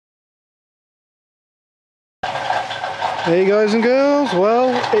Hey guys and girls,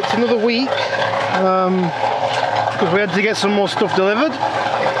 well, it's another week because we had to get some more stuff delivered. Get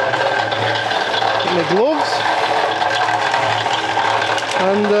my gloves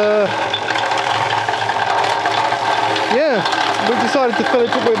and yeah, we decided to fill it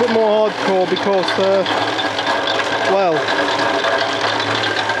up with a bit more hardcore because well,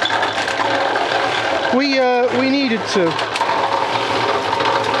 we needed to.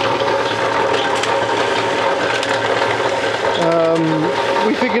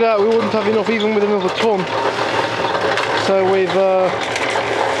 We figured out we wouldn't have enough even with another ton, so we've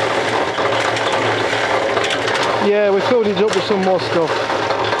yeah, we filled it up with some more stuff.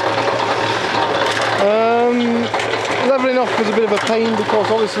 Leveling off was a bit of a pain because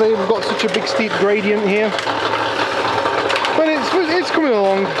obviously we've got such a big steep gradient here, but it's coming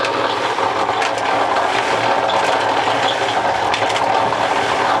along.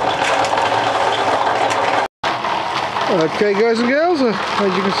 Okay guys and girls, as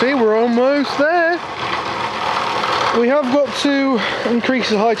you can see we're almost there. We have got to increase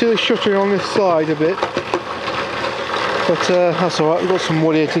the height of the shuttering on this side a bit, but that's alright, we've got some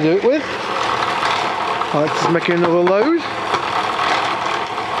wood here to do it with. Alright, just making another load.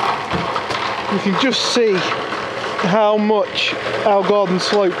 You can just see how much our garden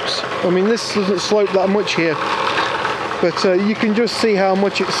slopes. I mean, this doesn't slope that much here, but you can just see how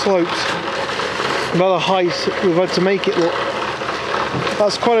much it slopes. About the height we've had to make it look.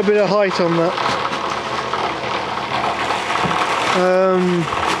 That's quite a bit of height on that.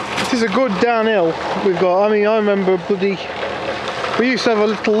 It is a good downhill we've got. I mean, I remember we used to have a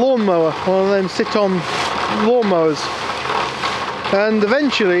little lawnmower, one of them sit-on lawnmowers, and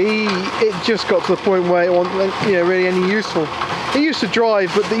eventually it just got to the point where it wasn't, you know, really any useful. It used to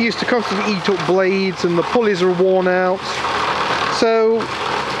drive, but they used to constantly eat up blades and the pulleys are worn out. So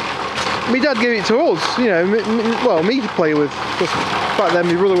my dad gave it to us, you know, well, me to play with, because back then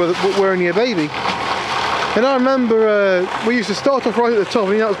my brother were only a baby. And I remember we used to start off right at the top,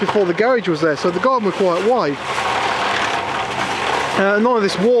 and that was before the garage was there, so the garden was quite wide. None of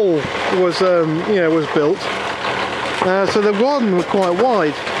this wall was, you know, was built, so the garden was quite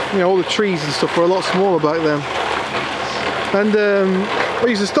wide. You know, all the trees and stuff were a lot smaller back then. And we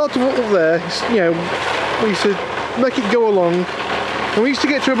used to start to walk up there, you know, we used to make it go along. And we used to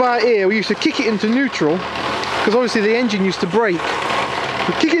get to about here, we used to kick it into neutral, because obviously the engine used to brake.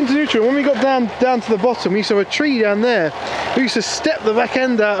 We kick it into neutral, and when we got down to the bottom, we used to have a tree down there. We used to step the back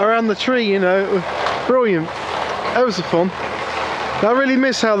end out around the tree, you know, it was brilliant. That was fun. I really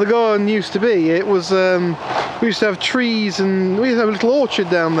miss how the garden used to be. It was, we used to have trees, and we used to have a little orchard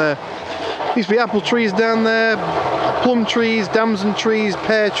down there. There used to be apple trees down there, plum trees, damson trees,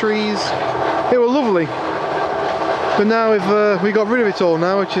 pear trees. They were lovely. But now we got rid of it all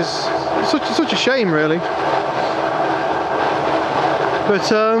now, which is such a shame, really.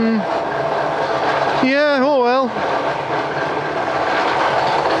 But yeah, oh well,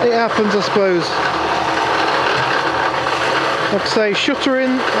 it happens, I suppose. Like I say,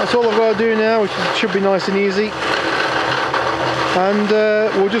 shuttering, that's all I've got to do now, which should be nice and easy. And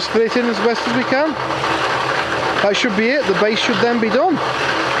we'll just fit it in as best as we can. That should be it. The base should then be done.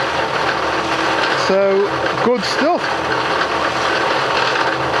 So, good stuff.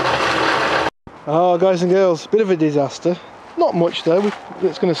 Oh, guys and girls, bit of a disaster. Not much though,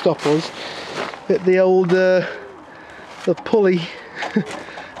 that's going to stop us. But the old the pulley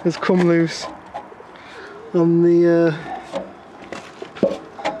has come loose on the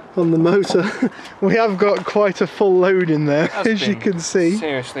motor. We have got quite a full load in there, as you can see.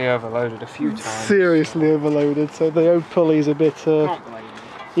 Seriously overloaded a few times. Seriously overloaded, so the old pulley's a bit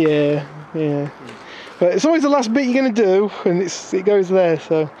yeah. But it's always the last bit you're going to do, and it goes there.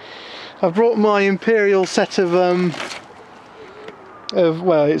 So I've brought my Imperial set of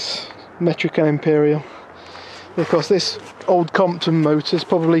well, it's metric and Imperial. Because this old Compton motor is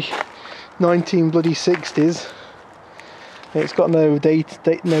probably 1960s. It's got no date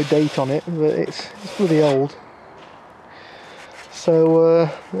on it, but it's bloody old. So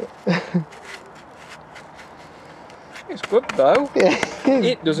it's good though. Yeah,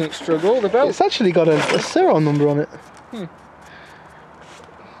 it doesn't struggle. The belt. It's actually got a serial number on it.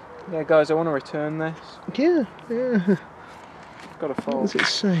 Yeah, guys, I want to return this. Yeah. Got a fold. What does it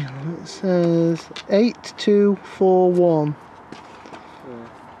say? It says 8241. Yeah.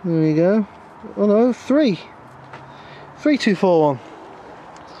 There we go. Oh no, 3241.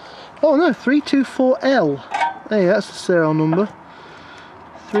 Oh no, 324L. Hey, that's the serial number.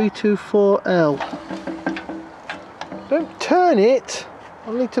 324L. Don't turn it.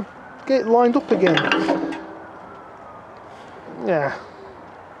 I need to get it lined up again. Yeah.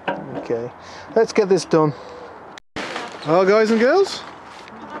 Okay. Let's get this done. Well, guys and girls,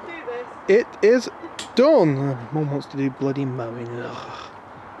 it is done. Mum wants to do bloody mowing. Ugh.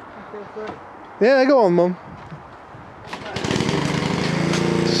 Yeah, go on, Mum.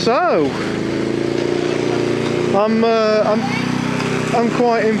 So, I'm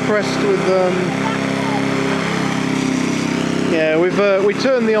quite impressed with. Yeah, we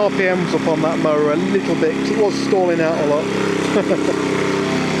turned the RPMs up on that mower a little bit because it was stalling out a lot.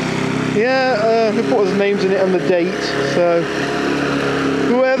 Yeah, we put his names in it and the date. So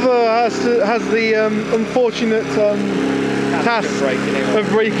whoever has the unfortunate task of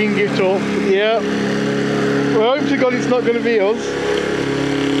breaking it up, yeah. We hope to God it's not going to be us.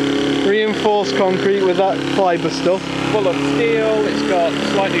 Reinforced concrete with that fibre stuff. Full of steel. It's got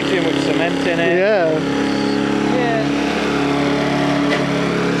slightly too much cement in it. Yeah. Yeah.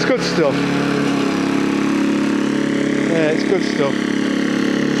 It's good stuff. Yeah, it's good stuff.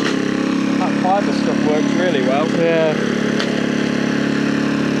 That fibre stuff works really well. Yeah.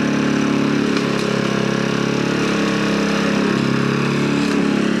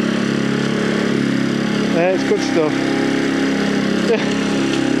 Yeah, it's good stuff.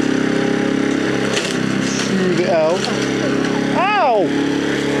 Smooth it out. Ow!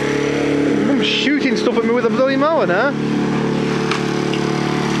 I'm shooting stuff at me with a bloody mower now.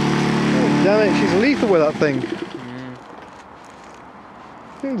 Oh, damn it, she's lethal with that thing.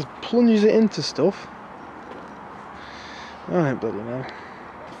 It just plunges it into stuff. I don't bloody know.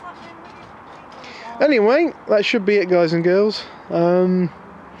 Anyway, that should be it, guys and girls.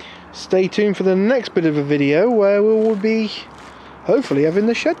 Stay tuned for the next bit of a video where we will be hopefully having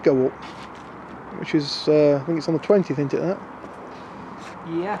the shed go up, which is I think it's on the 20th, isn't it? That?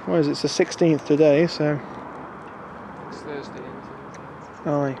 Yeah. What is it? It's the 16th today, so. It's Thursday.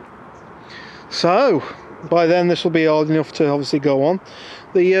 Aye. So by then this will be hard enough to obviously go on.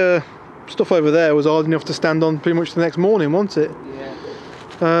 The stuff over there was hard enough to stand on pretty much the next morning, wasn't it?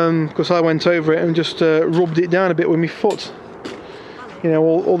 Yeah. Because I went over it and just rubbed it down a bit with my foot. You know,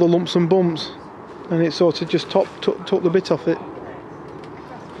 all the lumps and bumps, and it sort of just took the bit off it.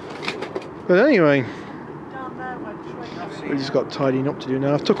 But anyway, we just got tidying up to do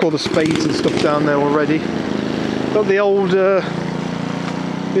now. I've took all the spades and stuff down there already. Got the old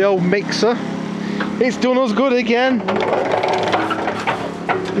mixer. It's done us good again.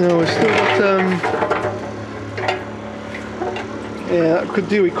 No, we've still got yeah, that could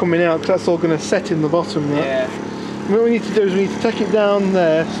do it coming out, because that's all going to set in the bottom. That. Yeah. What we need to do is we need to take it down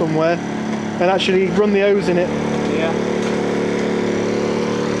there somewhere and actually run the hose in it. Yeah.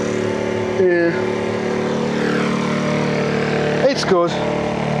 Yeah. It's good.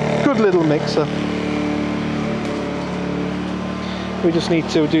 Good little mixer. We just need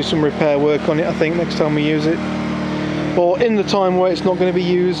to do some repair work on it, I think, next time we use it. Or in the time where it's not going to be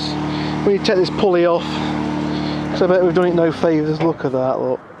used, we need to take this pulley off. So I bet we've done it no favours. Look at that,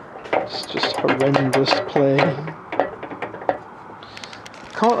 look. It's just horrendous play.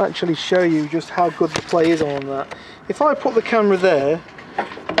 Can't actually show you just how good the play is on that. If I put the camera there,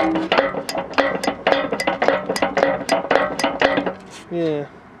 yeah.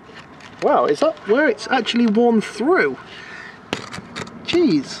 Wow, is that where it's actually worn through?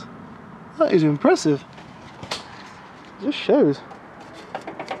 Jeez, that is impressive. It just shows.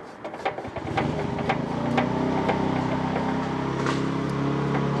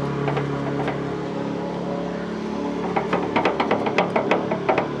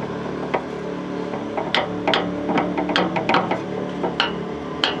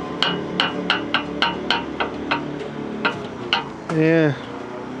 Yeah.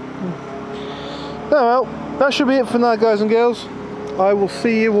 Oh well, that should be it for now, guys and girls. I will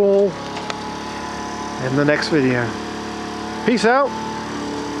see you all in the next video. Peace out.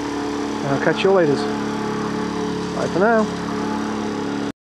 I'll catch you all later. Bye for now.